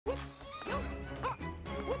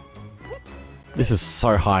This is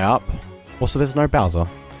so high up. Also, there's no Bowser.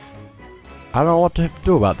 I don't know what to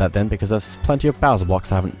do about that then, because there's plenty of Bowser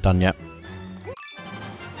blocks I haven't done yet.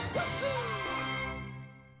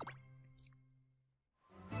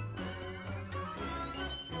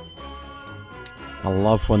 I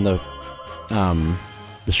love when the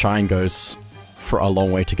shine goes for a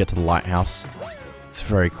long way to get to the lighthouse. It's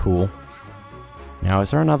very cool. Now,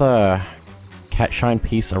 is there another cat shine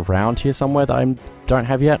piece around here somewhere that I don't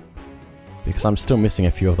have yet? Because I'm still missing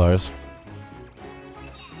a few of those.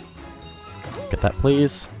 Get that,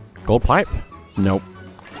 please. Gold pipe? Nope.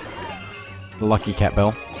 Lucky cat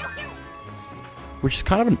bell. Which is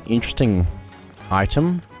kind of an interesting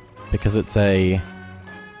item, because it's an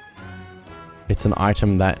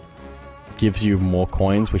item that gives you more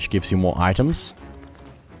coins, which gives you more items.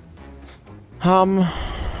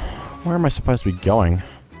 Where am I supposed to be going?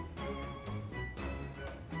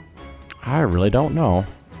 I really don't know.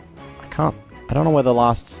 I don't know where the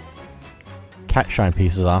last cat shine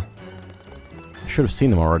pieces are. I should have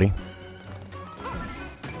seen them already.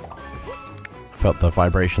 Felt the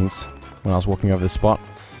vibrations when I was walking over this spot.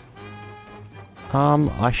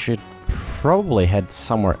 I should probably head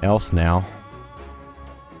somewhere else now.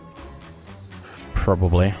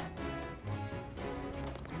 Probably.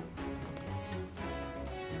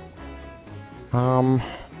 I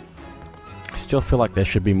still feel like there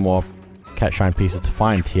should be more cat shine pieces to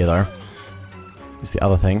find here though. Is the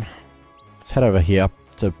other thing. Let's head over here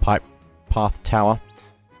to Pipe Path Tower.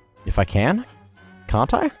 If I can?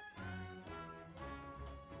 Can't I?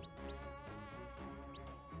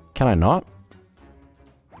 Can I not?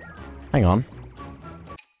 Hang on.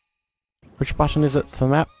 Which button is it for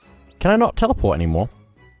the map? Can I not teleport anymore?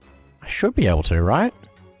 I should be able to, right?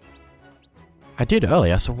 I did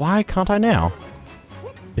earlier, so why can't I now?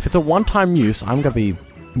 If it's a one-time use, I'm gonna be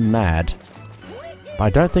mad. But I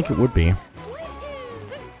don't think it would be.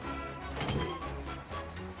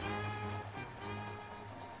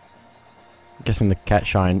 Guessing the cat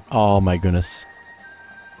shine. Oh my goodness.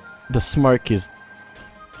 The smoke is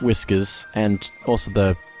whiskers, and also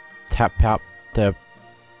the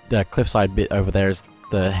the cliffside bit over there is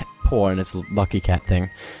the paw, and it's a lucky cat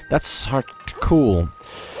thing. That's so cool.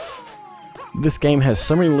 This game has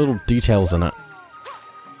so many little details in it,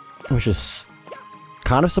 which is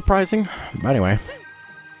kind of surprising. But anyway,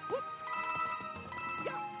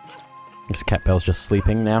 this cat bell's just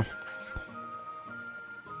sleeping now.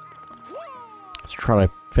 Let's try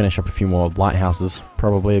to finish up a few more lighthouses.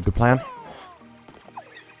 Probably a good plan.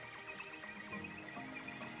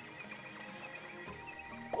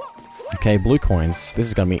 Okay, blue coins. This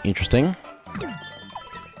is going to be interesting.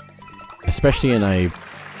 Especially in a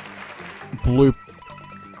blue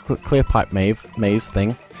clear pipe maze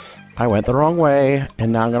thing. I went the wrong way,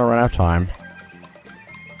 and now I'm going to run out of time.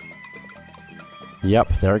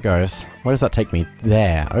 Yep, there it goes. Where does that take me?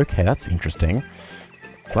 There. Okay, that's interesting.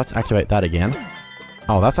 So let's activate that again.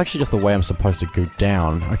 Oh, that's actually just the way I'm supposed to go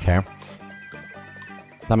down. Okay.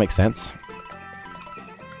 That makes sense.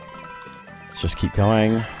 Let's just keep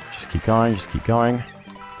going. Just keep going. Just keep going.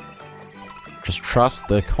 Just trust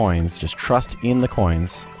the coins. Just trust in the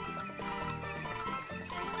coins.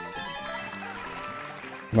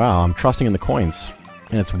 Wow, I'm trusting in the coins.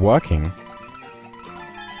 And it's working.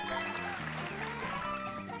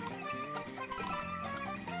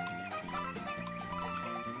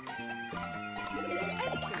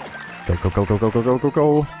 Go, go, go, go, go, go, go, go,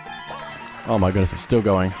 go. Oh my goodness, it's still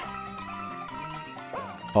going.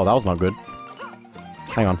 Oh, that was not good.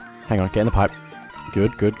 Hang on, hang on, get in the pipe.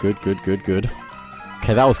 Good, good, good, good, good, good.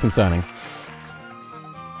 Okay, that was concerning.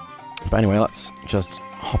 But anyway, let's just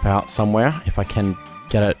hop out somewhere if I can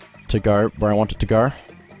get it to go where I want it to go.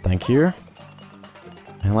 Thank you.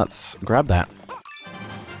 And let's grab that.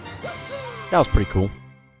 That was pretty cool.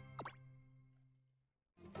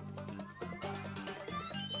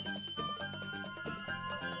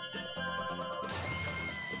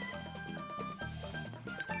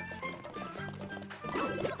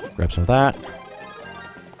 Grab some of that.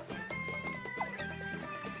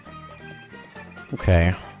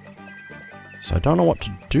 Okay. So I don't know what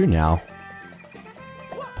to do now.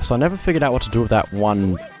 So I never figured out what to do with that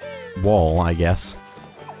one wall, I guess.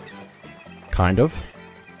 Kind of.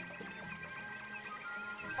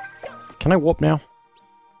 Can I warp now?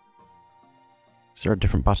 Is there a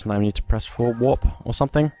different button that I need to press for warp or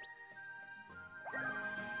something?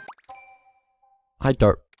 I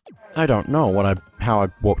don't know how I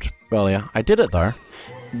warped earlier. I did it though.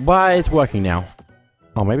 Why it's working now?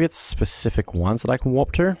 Oh, maybe it's specific ones that I can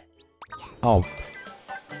warp to? Oh.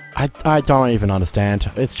 I don't even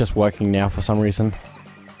understand. It's just working now for some reason.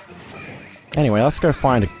 Anyway, let's go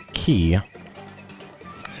find a key.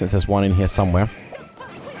 Since there's one in here somewhere.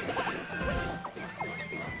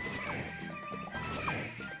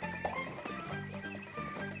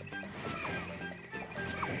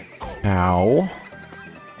 Ow.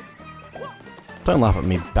 Don't laugh at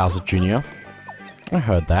me, Bowser Jr. I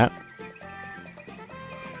heard that.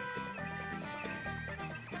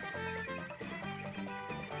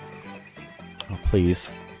 Oh, please.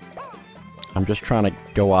 I'm just trying to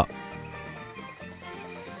go up.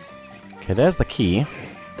 Okay, there's the key.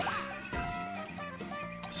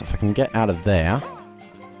 So if I can get out of there,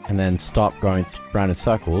 and then stop going round in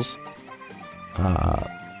circles,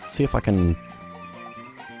 see if I can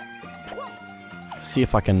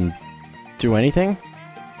do anything.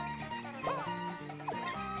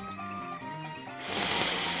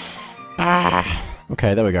 Ah!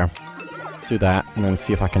 Okay, there we go. Do that, and then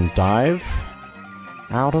see if I can dive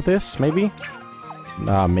out of this, maybe?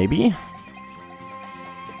 Maybe?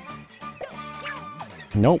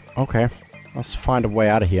 Nope, okay. Let's find a way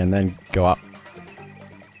out of here and then go up.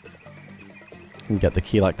 And get the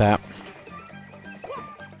key like that.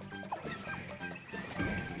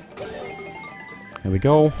 There we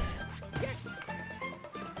go.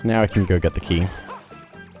 Now I can go get the key.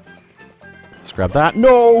 Let's grab that.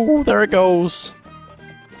 No! There it goes!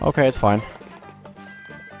 Okay, it's fine.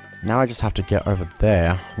 Now I just have to get over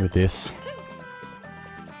there with this.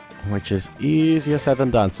 Which is easier said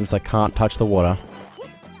than done since I can't touch the water.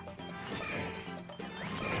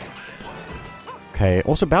 Okay,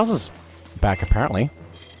 also Bowser's back apparently.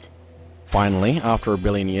 Finally, after a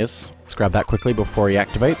billion years. Let's grab that quickly before he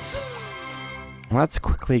activates. Let's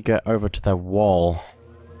quickly get over to the wall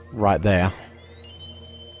right there.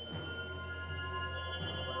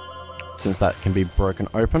 Since that can be broken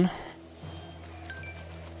open.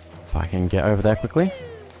 If I can get over there quickly.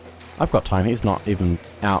 I've got time, he's not even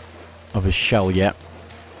out of his shell yet.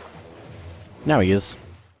 Now he is.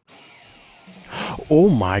 Oh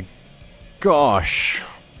my gosh!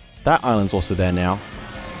 That island's also there now.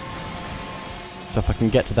 So if I can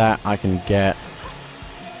get to that, I can get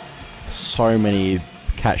so many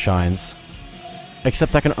cat shines.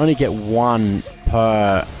 Except I can only get one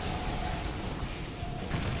per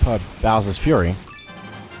Bowser's Fury.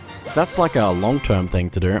 So that's like a long-term thing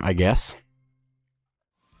to do, I guess.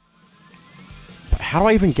 But how do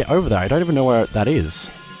I even get over there? I don't even know where that is.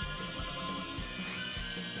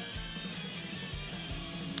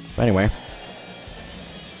 But anyway.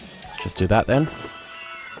 Let's just do that then.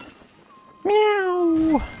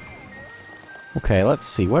 Meow! Okay, let's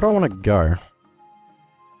see. Where do I want to go?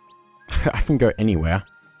 I can go anywhere.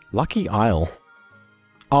 Lucky Isle.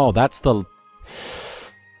 Oh, that's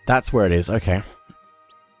where it is. Okay.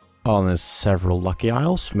 Oh, and there's several Lucky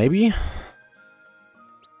Isles, maybe?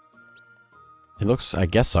 It looks... I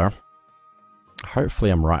guess so.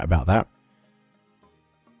 Hopefully I'm right about that.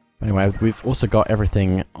 Anyway, we've also got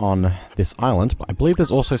everything on this island, but I believe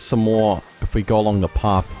there's also some more if we go along the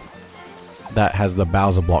path that has the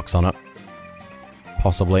Bowser blocks on it.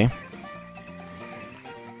 Possibly.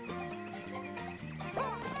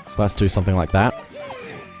 So let's do something like that.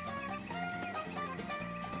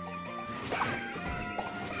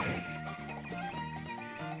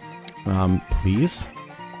 Please?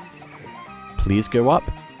 Please go up?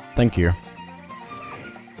 Thank you.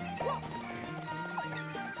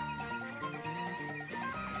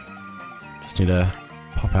 Just need to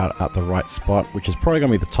pop out at the right spot, which is probably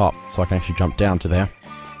going to be the top, so I can actually jump down to there.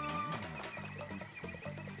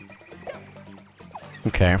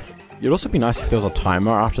 Okay. It'd also be nice if there was a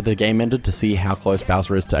timer after the game ended to see how close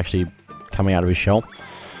Bowser is to actually coming out of his shell.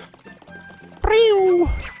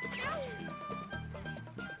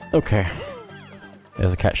 Okay.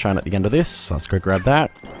 There's a cat shine at the end of this. Let's go grab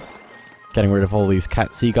that. Getting rid of all these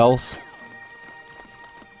cat seagulls.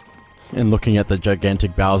 And looking at the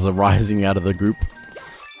gigantic Bowser rising out of the group.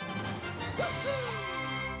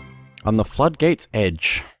 On the floodgate's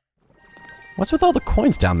edge. What's with all the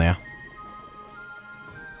coins down there?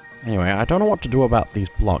 Anyway, I don't know what to do about these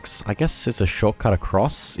blocks. I guess it's a shortcut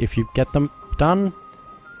across if you get them done?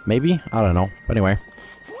 Maybe? I don't know. But anyway.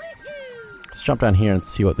 Let's jump down here and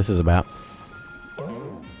see what this is about.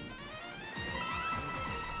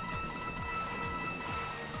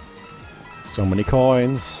 So many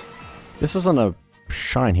coins. This isn't a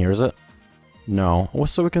shine here, is it? No.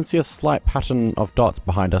 Also, we can see a slight pattern of dots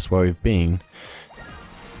behind us where we've been.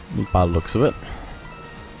 By the looks of it.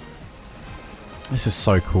 This is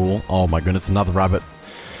so cool. Oh my goodness, another rabbit.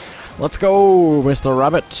 Let's go, Mr.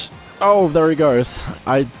 Rabbit. Oh, there he goes.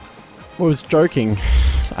 I was joking.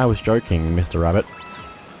 I was joking, Mr. Rabbit.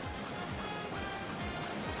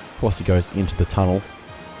 Of course he goes into the tunnel.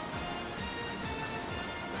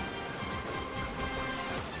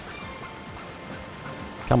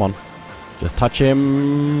 Come on. Just touch him.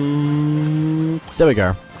 There we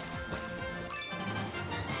go.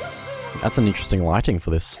 That's an interesting lighting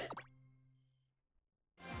for this.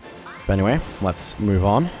 But anyway, let's move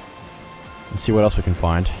on and see what else we can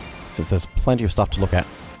find, since there's plenty of stuff to look at.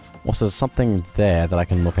 Also, there's something there that I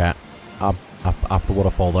can look at. Up the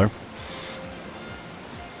waterfall, though.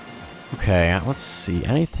 Okay, let's see.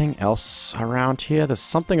 Anything else around here? There's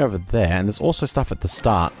something over there, and there's also stuff at the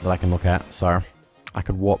start that I can look at, so I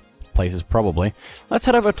could warp places, probably. Let's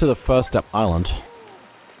head over to the First Step Island.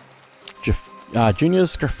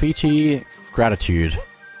 Junior's Graffiti Gratitude.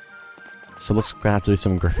 So looks like we're gonna have to do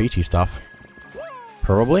some graffiti stuff.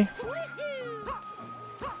 Probably.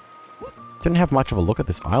 Didn't have much of a look at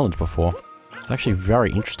this island before. It's actually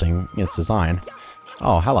very interesting in its design.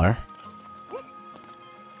 Oh, hello.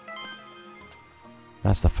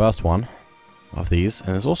 That's the first one of these.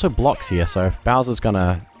 And there's also blocks here, so if Bowser's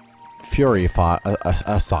gonna Fury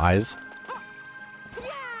size,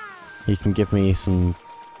 he can give me some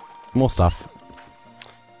more stuff.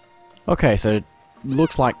 Okay, so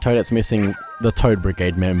looks like Toadette's missing the Toad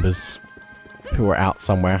Brigade members who are out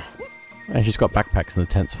somewhere. And she's got backpacks in the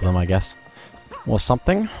tents for them, I guess. Or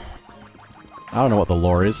something. I don't know what the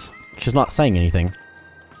lore is. She's not saying anything.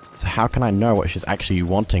 So how can I know what she's actually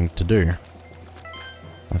wanting to do?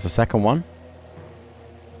 That's the second one.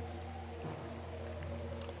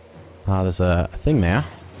 There's a thing there.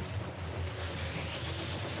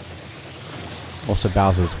 Also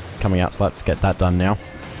Bowser's coming out, so let's get that done now.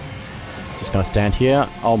 Just gonna stand here.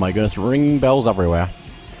 Oh my goodness, ringing bells everywhere.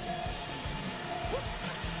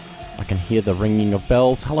 I can hear the ringing of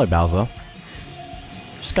bells. Hello, Bowser.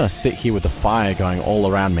 Just gonna sit here with the fire going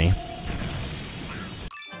all around me.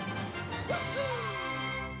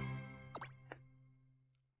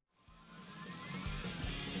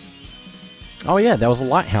 Oh yeah, there was a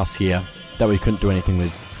lighthouse here that we couldn't do anything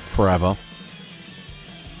with forever.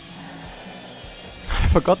 I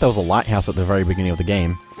forgot there was a lighthouse at the very beginning of the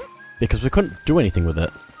game, because we couldn't do anything with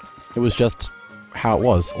it. It was just how it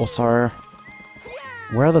was. Also,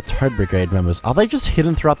 where are the Toad Brigade members? Are they just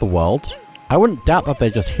hidden throughout the world? I wouldn't doubt that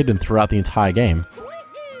they're just hidden throughout the entire game.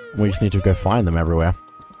 We just need to go find them everywhere.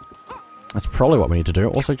 That's probably what we need to do.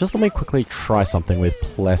 Also, just let me quickly try something with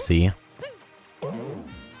Plessy.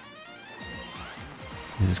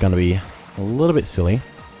 This is going to be a little bit silly.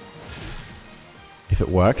 If it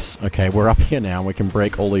works. Okay, we're up here now and we can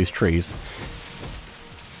break all these trees.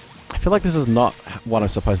 I feel like this is not what I'm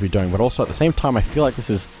supposed to be doing, but also at the same time I feel like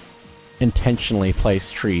this is intentionally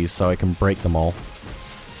placed trees so I can break them all.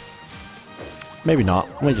 Maybe not.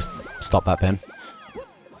 Let me just stop that then.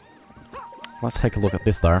 Let's take a look at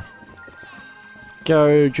this though.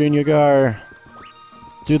 Go, Junior, go!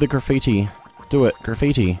 Do the graffiti. Do it,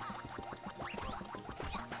 graffiti.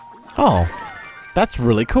 Oh, that's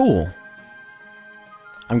really cool.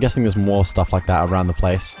 I'm guessing there's more stuff like that around the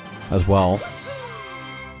place as well.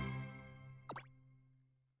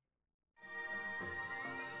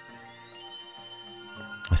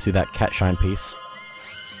 I see that cat shine piece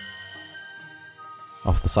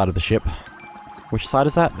off the side of the ship. Which side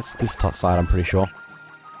is that? It's this top side, I'm pretty sure.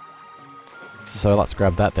 So let's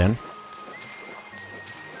grab that then.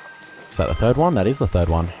 Is that the third one? That is the third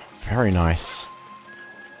one. Very nice.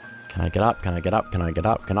 Can I get up? Can I get up? Can I get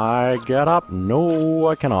up? Can I get up? No,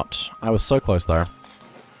 I cannot. I was so close though.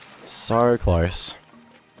 So close.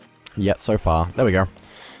 Yet so far. There we go.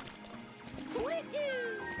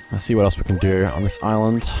 Let's see what else we can do on this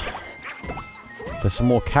island. There's some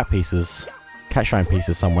more cat pieces. Cat shine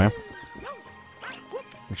pieces somewhere.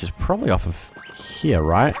 Which is probably off of here,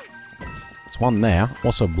 right? There's one there.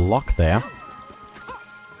 Also a block there.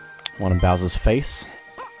 One in Bowser's face.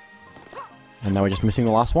 And now we're just missing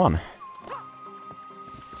the last one.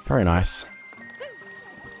 Very nice.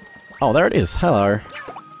 Oh, there it is. Hello.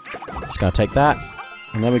 Just gonna take that.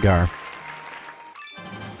 And there we go.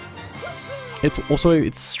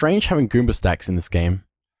 It's strange having Goomba stacks in this game.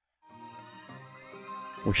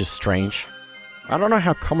 Which is strange. I don't know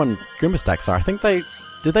how common Goomba stacks are. I think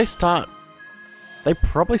did they start... They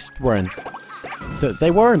probably were in...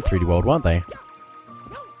 They were in 3D World, weren't they?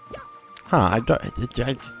 Huh, I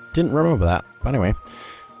didn't remember that. But anyway.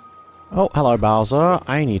 Oh, hello Bowser.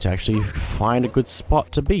 I need to actually find a good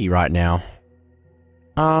spot to be right now.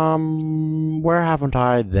 Where haven't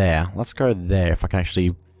I? There. Let's go there if I can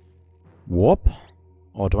actually warp.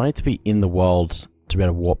 Or do I need to be in the world to be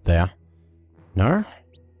able to warp there? No?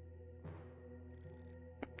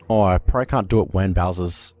 Oh, I probably can't do it when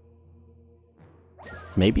Bowser's...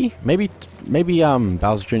 Maybe? Maybe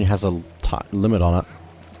Bowser Jr. has a limit on it.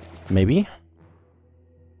 Maybe?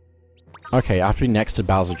 Okay, I have to be next to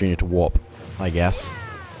Bowser Jr. to warp, I guess.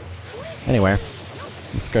 Anyway,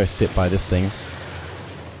 let's go sit by this thing.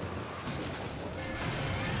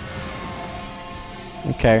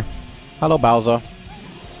 Okay. Hello, Bowser.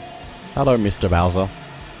 Hello, Mr. Bowser.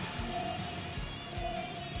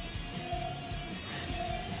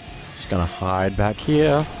 Just gonna hide back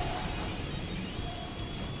here.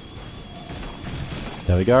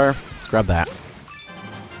 There we go. Let's grab that.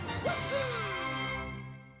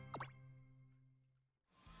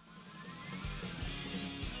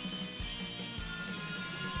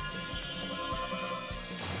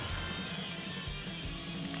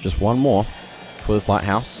 Just one more for this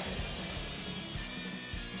lighthouse.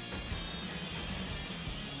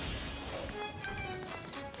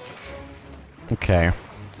 Okay.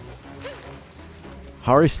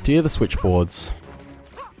 Hurry, steer the switchboards.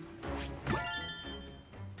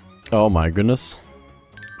 Oh my goodness.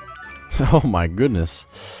 Oh my goodness.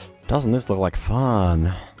 Doesn't this look like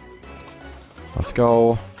fun? Let's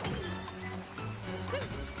go.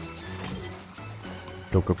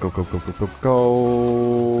 Go, go, go, go, go, go, go,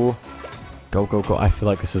 go. Go, go, go. I feel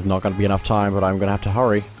like this is not going to be enough time, but I'm going to have to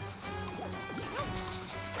hurry.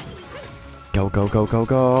 Go, go, go, go,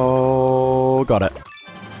 go. Got it.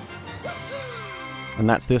 And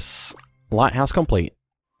that's this lighthouse complete.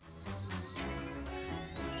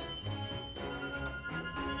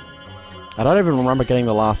 I don't even remember getting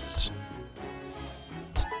the last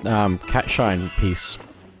cat shine piece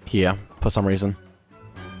here for some reason.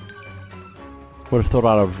 Would have thought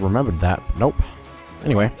I'd have remembered that, but nope.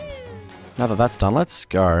 Anyway, now that that's done, let's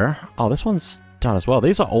go. Oh, this one's done as well.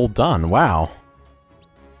 These are all done. Wow.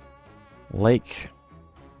 Lake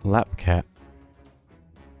Lapcat.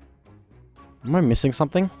 Am I missing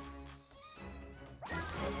something?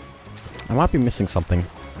 I might be missing something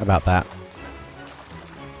about that.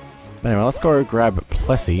 Anyway, let's go grab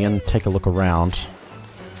Plessy and take a look around.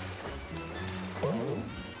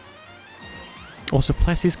 Also,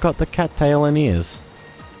 Plessy's got the cattail and ears.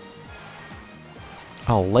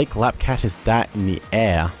 Oh, Lake Lapcat is that in the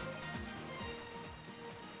air.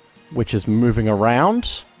 Which is moving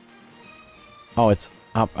around? Oh, it's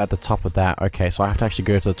up at the top of that. Okay, so I have to actually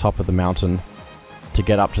go to the top of the mountain to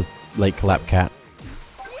get up to Lake Lapcat.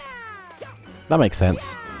 That makes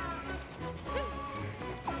sense.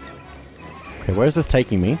 Okay, where is this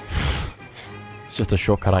taking me? It's just a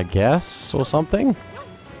shortcut, I guess, or something?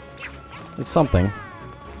 It's something.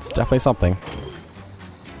 It's definitely something.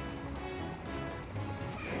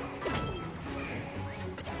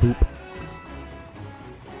 Boop.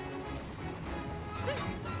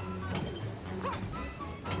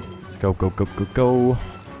 Let's go, go, go, go, go.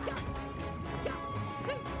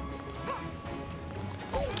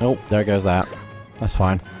 Oh, there goes that. That's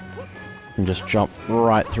fine. And just jump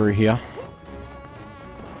right through here.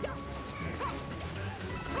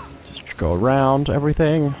 Just go around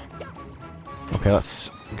everything. Okay, let's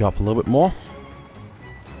go up a little bit more.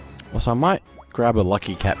 Also, I might grab a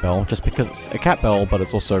lucky cat bell, just because it's a cat bell, but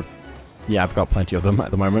it's also... Yeah, I've got plenty of them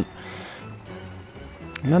at the moment.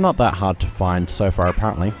 And they're not that hard to find so far,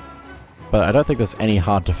 apparently. But I don't think there's any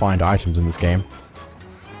hard to find items in this game.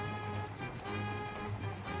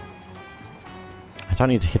 I don't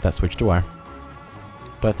need to hit that switch, do I?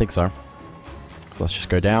 Don't think so. So let's just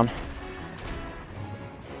go down.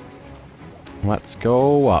 Let's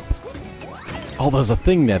go up. Oh, there's a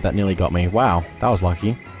thing there that nearly got me. Wow, that was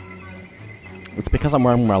lucky. It's because I'm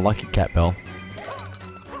wearing my lucky cat bell.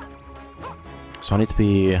 So I need to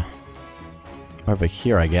be over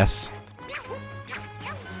here, I guess.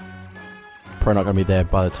 Probably not going to be there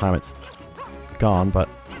by the time it's gone, but...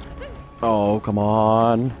 Oh, come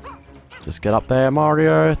on. Just get up there,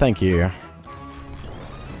 Mario. Thank you.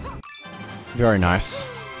 Very nice.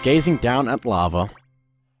 Gazing down at lava.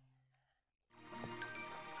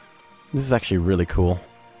 This is actually really cool.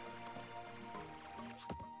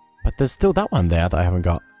 But there's still that one there that I haven't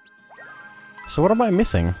got. So what am I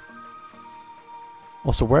missing?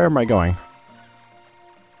 Also, where am I going?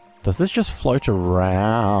 Does this just float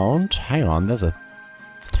around? Hang on, there's a...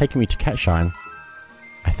 It's taking me to Catshine,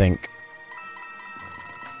 I think.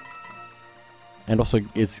 And also,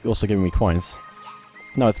 it's also giving me coins.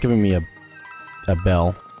 No, it's giving me a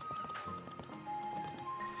bell.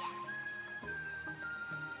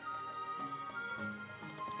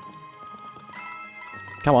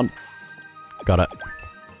 Come on. Got it.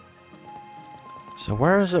 So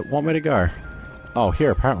where does it want me to go? Oh,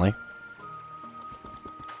 here apparently.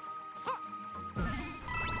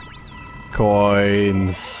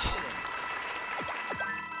 Coins.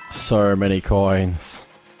 So many coins.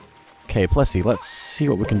 Okay, Plessy, let's see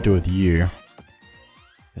what we can do with you.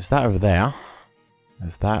 Is that over there?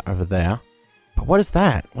 Is that over there? But what is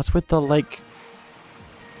that? What's with the lake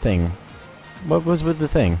thing? What was with the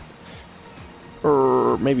thing?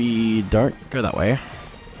 Or maybe don't go that way.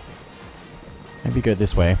 Maybe go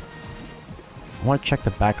this way. I want to check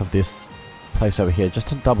the back of this place over here just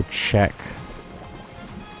to double check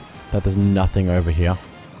that there's nothing over here.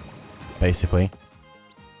 Basically.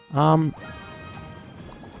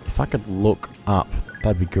 If I could look up,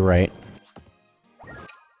 that'd be great.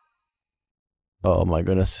 Oh my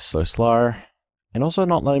goodness, it's so slow. And also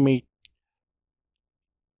not letting me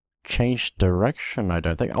change direction, I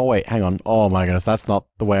don't think. Oh wait, hang on. Oh my goodness, that's not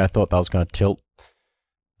the way I thought that was going to tilt.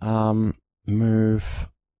 Move.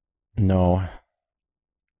 No.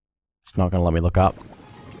 It's not going to let me look up.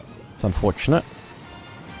 It's unfortunate.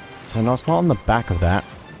 So no, it's not on the back of that.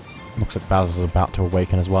 Looks like Bowser's about to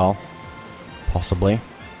awaken as well. Possibly.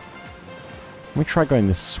 Let me try going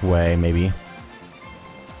this way, maybe.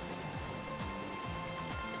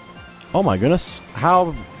 Oh my goodness.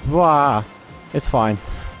 How... Wow. It's fine.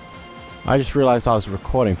 I just realized I was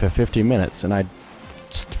recording for 50 minutes and I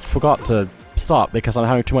just forgot to stop because I'm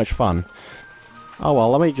having too much fun. Oh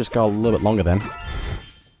well, let me just go a little bit longer then.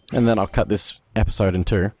 And then I'll cut this episode in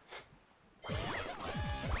two.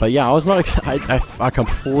 But yeah, I was not... I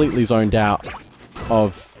completely zoned out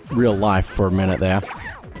of real life for a minute there.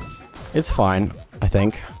 It's fine, I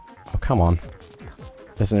think. Oh, come on.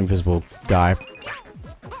 There's an invisible guy.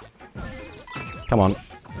 Come on.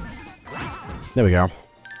 There we go.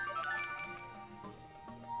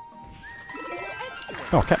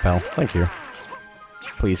 Oh, cat bell. Thank you.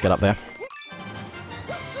 Please get up there.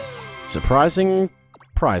 Surprising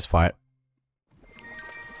prize fight.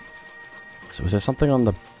 So is there something on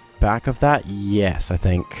the back of that? Yes, I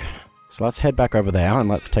think. So let's head back over there and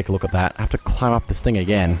let's take a look at that. I have to climb up this thing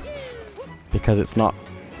again because it's not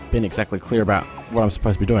been exactly clear about what I'm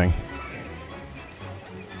supposed to be doing.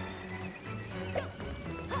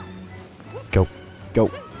 Go.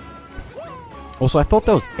 Go. Also, I thought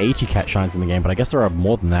there was 80 cat shines in the game, but I guess there are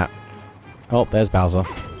more than that. Oh, there's Bowser.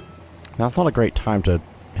 Now, it's not a great time to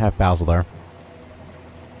have Bowser there.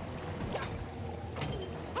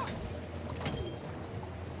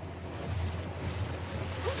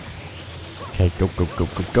 Okay, go, go, go,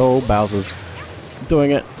 go, go. Bowser's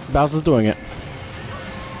doing it. Bowser's doing it.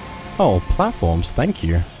 Oh, platforms. Thank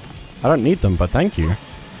you. I don't need them, but thank you.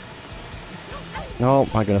 Oh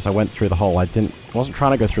my goodness, I went through the hole. I wasn't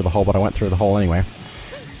trying to go through the hole, but I went through the hole anyway.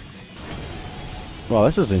 Well,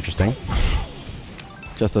 this is interesting.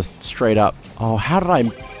 Just a straight up... Oh, how did I...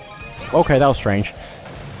 Okay, that was strange.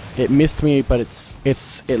 It missed me, but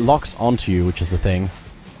it locks onto you, which is the thing.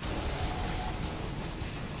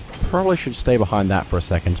 Probably should stay behind that for a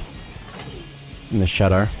second. In the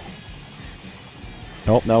shadow.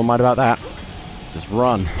 Oh, never mind about that. Just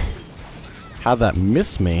run. How'd that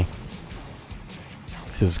miss me?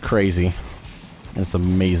 This is crazy. And it's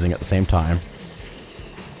amazing at the same time.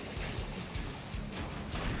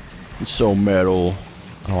 It's so metal.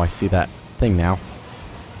 Oh, I see that thing now.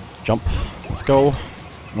 Jump. Let's go.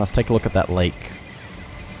 And let's take a look at that lake.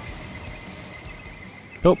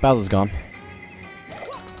 Oh, Bowser's gone.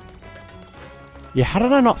 Yeah, how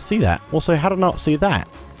did I not see that? Also, how did I not see that?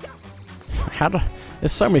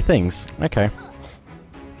 There's so many things. Okay.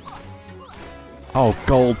 Oh,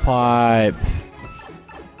 gold pipe.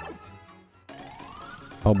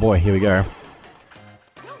 Oh boy, here we go.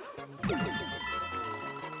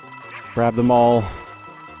 Grab them all.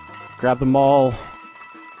 Grab them all.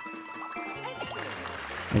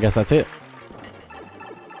 I guess that's it.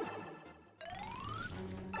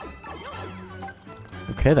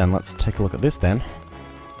 Okay then, let's take a look at this then.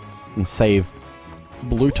 And save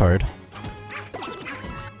BlueToad.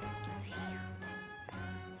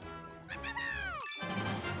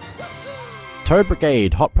 Toad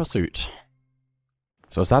Brigade, Hot Pursuit.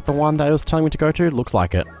 So is that the one that it was telling me to go to? Looks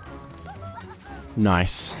like it.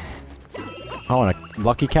 Nice. Oh, and a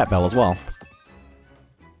lucky cat bell as well.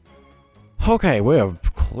 Okay, we're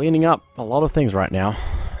cleaning up a lot of things right now.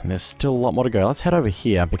 And there's still a lot more to go. Let's head over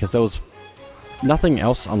here, because there was nothing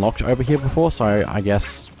else unlocked over here before, so I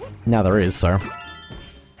guess now there is, so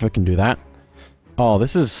we can do that. Oh,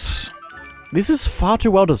 this is far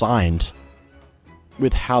too well designed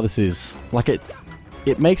with how this is. Like,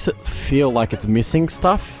 it makes it feel like it's missing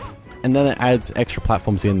stuff, and then it adds extra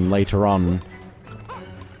platforms in later on.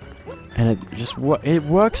 And it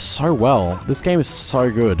works so well. This game is so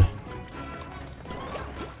good.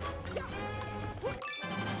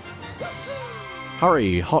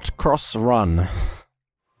 Hurry, hot cross run.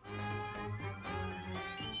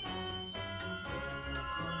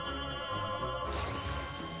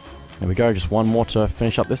 There we go, just one more to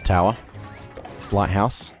finish up this tower. This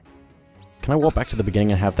lighthouse. Can I walk back to the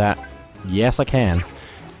beginning and have that? Yes, I can.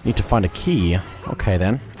 Need to find a key. Okay,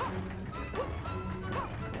 then.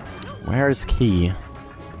 Where is key?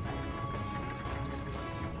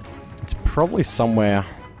 It's probably somewhere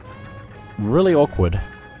really awkward.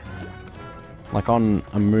 Like on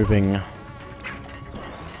a moving.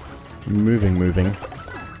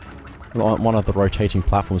 On one of the rotating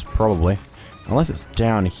platforms, probably. Unless it's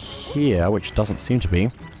down here, which doesn't seem to be.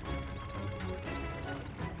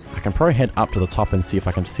 I can probably head up to the top and see if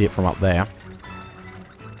I can see it from up there.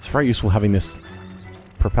 It's very useful having this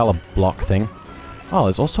propeller block thing. Oh,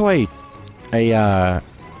 there's also a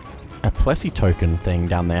Plessy token thing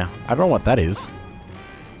down there. I don't know what that is.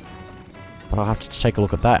 But I'll have to take a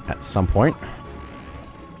look at that at some point.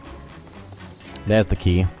 There's the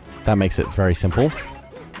key. That makes it very simple.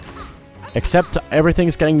 Except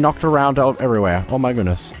everything's getting knocked around everywhere. Oh my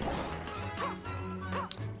goodness.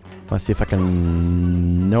 Let's see if I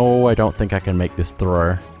can... No, I don't think I can make this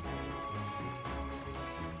throw.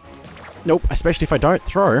 Nope, especially if I don't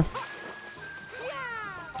throw.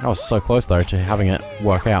 I was so close though to having it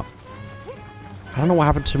work out. I don't know what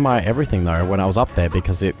happened to my everything though when I was up there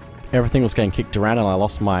because everything was getting kicked around and I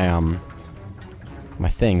lost my my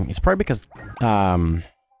thing. It's probably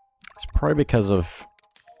because of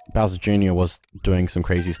Bowser Jr. was doing some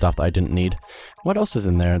crazy stuff that I didn't need. What else is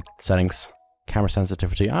in there? Settings. Camera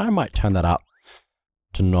sensitivity. I might turn that up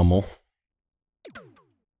to normal.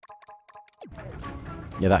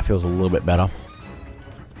 Yeah, that feels a little bit better.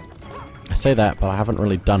 I say that, but I haven't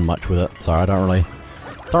really done much with it, so I don't really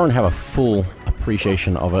have a full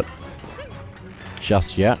appreciation of it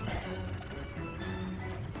just yet.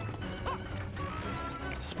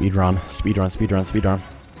 Speedrun, speedrun, speedrun, speedrun.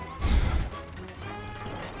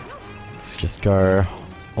 Let's just go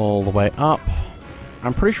all the way up.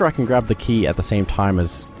 I'm pretty sure I can grab the key at the same time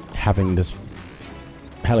as having this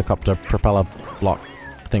helicopter propeller block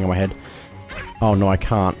thing on my head. Oh no, I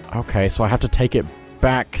can't. Okay, so I have to take it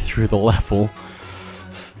back through the level.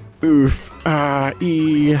 Oof. Ow.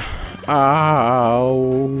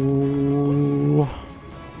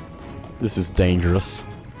 This is dangerous.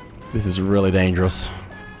 This is really dangerous.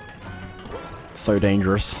 So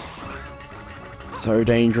dangerous. So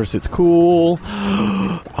dangerous, it's cool.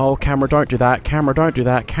 Oh, camera, don't do that. Camera, don't do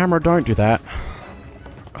that. Camera, don't do that.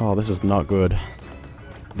 Oh, this is not good.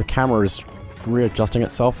 The camera is readjusting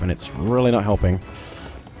itself and it's really not helping.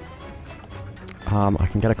 I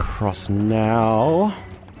can get across now.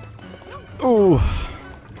 Ooh.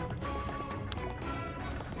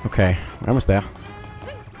 Okay, we're almost there.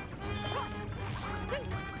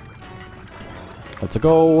 Let's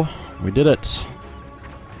go. We did it.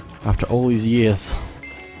 After all these years.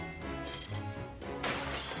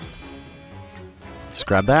 Just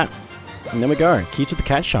grab that. And there we go. Key to the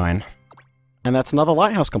cat shine. And that's another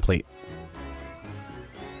lighthouse complete.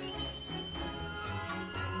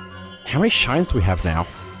 How many shines do we have now?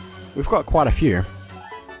 We've got quite a few.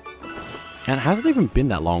 And it hasn't even been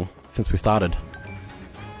that long since we started.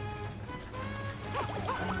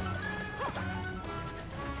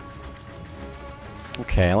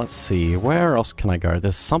 Okay, let's see. Where else can I go?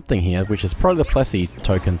 There's something here, which is probably the Plessy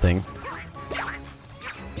token thing.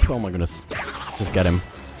 Oh my goodness. Just get him.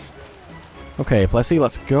 Okay, Plessy,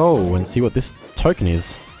 let's go and see what this token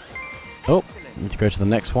is. Oh, need to go to the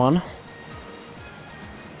next one.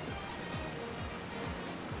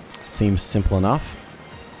 Seems simple enough.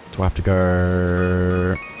 Do I have to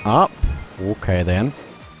go up? Okay then.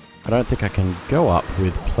 I don't think I can go up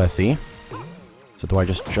with Plessy. So do I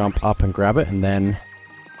just jump up and grab it and then...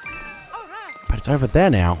 But it's over there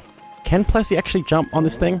now. Can Plessy actually jump on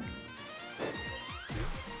this thing?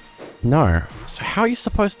 No. So how are you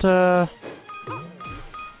supposed to...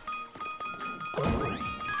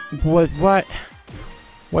 What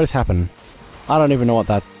has happened? I don't even know what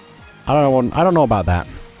that... I don't know about that.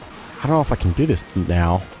 I don't know if I can do this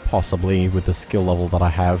now, possibly, with the skill level that I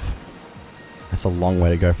have. That's a long way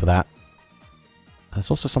to go for that. There's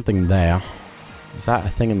also something there. Is that a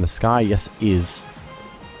thing in the sky? Yes, it is.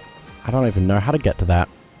 I don't even know how to get to that.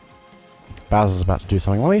 Bowser's about to do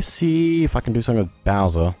something. Let me see if I can do something with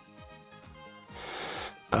Bowser.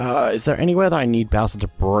 Is there anywhere that I need Bowser to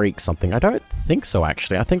break something? I don't think so,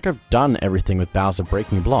 actually. I think I've done everything with Bowser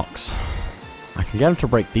breaking blocks. I can get him to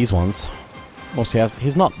break these ones. Also,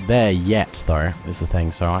 he's not there yet, though, is the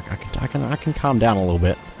thing, so I can calm down a little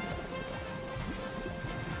bit.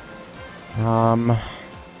 Let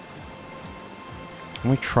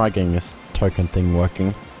me try getting this token thing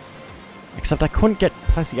working. Except I couldn't get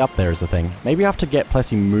Plessy up there is the thing. Maybe I have to get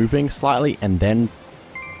Plessy moving slightly and then,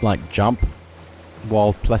 like, jump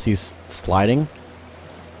while Plessy's sliding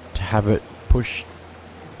to have it push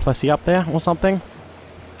Plessy up there or something.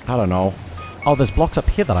 I don't know. Oh, there's blocks up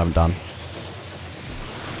here that I haven't done.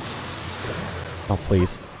 Oh,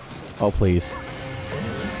 please. Oh, please.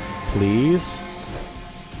 Please?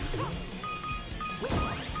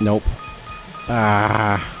 Nope.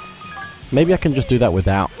 Maybe I can just do that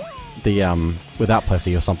without the, without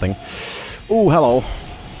Plessy or something. Ooh, hello.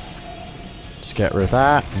 Just get rid of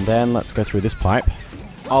that, and then let's go through this pipe.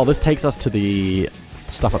 Oh, this takes us to the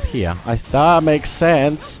stuff up here. That makes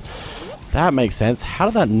sense. That makes sense. How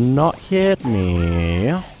did that not hit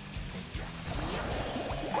me?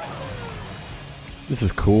 This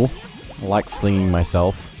is cool. I like flinging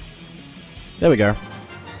myself. There we go.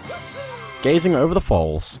 Gazing over the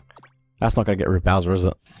falls. That's not gonna get rid of Bowser, is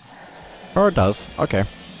it? Or it does. Okay.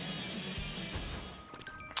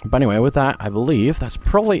 But anyway, with that, I believe that's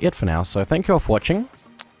probably it for now. So thank you all for watching,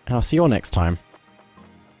 and I'll see you all next time.